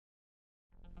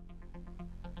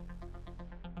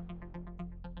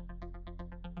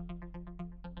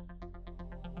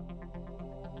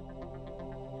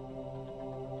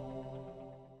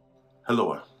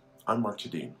Hello, I'm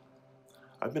Tedin.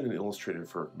 I've been an illustrator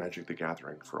for Magic the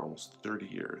Gathering for almost 30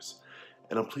 years,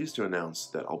 and I'm pleased to announce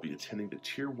that I'll be attending the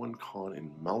Tier1Con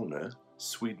in Malmö,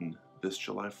 Sweden this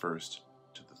July 1st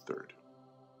to the 3rd.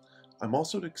 I'm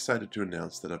also excited to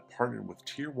announce that I've partnered with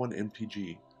Tier1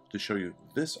 MTG to show you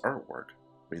this artwork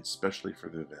made specially for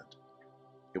the event.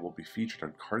 It will be featured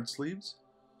on card sleeves,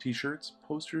 t-shirts,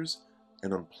 posters,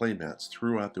 and on playmats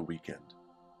throughout the weekend.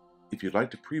 If you'd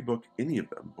like to pre-book any of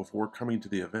them before coming to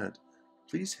the event,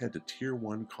 please head to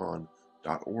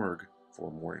tier1con.org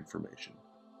for more information.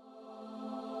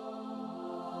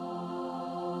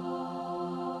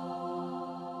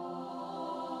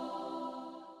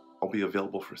 I'll be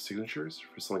available for signatures,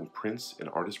 for selling prints and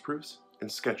artist proofs,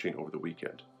 and sketching over the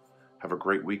weekend. Have a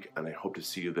great week, and I hope to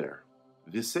see you there.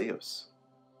 Viseos!